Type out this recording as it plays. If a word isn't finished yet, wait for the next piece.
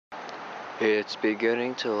It's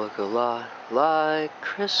beginning to look a lot like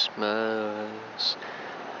Christmas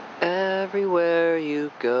everywhere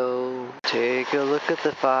you go. Take a look at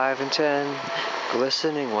the 5 and 10,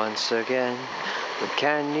 glistening once again, with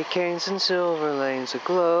candy canes and silver lanes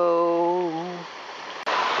aglow.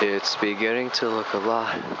 It's beginning to look a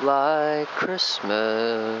lot like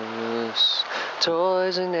Christmas,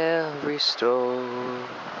 toys in every store.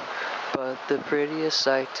 But the prettiest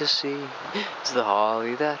sight to see is the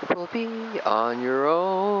holly that will be on your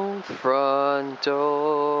own front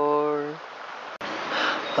door.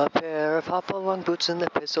 A pair of hop-along boots and the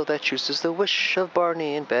pistol that chooses the wish of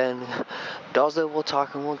Barney and Ben. Dolls that will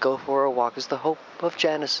talk and will go for a walk is the hope of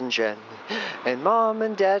Janice and Jen. And Mom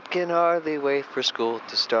and Dad can hardly wait for school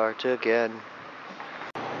to start again.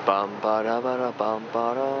 Bum ba da ba da bum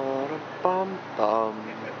ba da bum bum.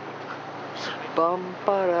 Bum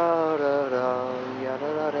ba da da da ya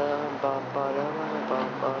da da da bum ba da ba da bum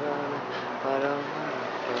ba da ba da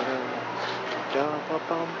da ba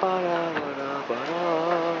bum ba da ba da ba da.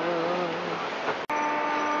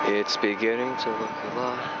 It's beginning to look a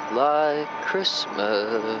lot like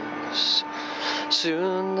Christmas.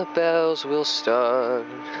 Soon the bells will start,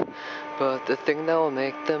 but the thing that will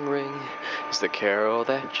make them ring is the carol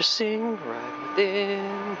that you sing right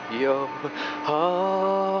within your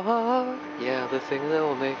heart. Yeah, the thing that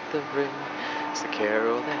will make them ring is the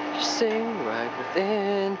carol that you sing right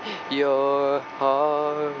within your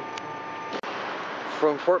heart.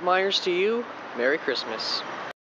 From Fort Myers to you, Merry Christmas.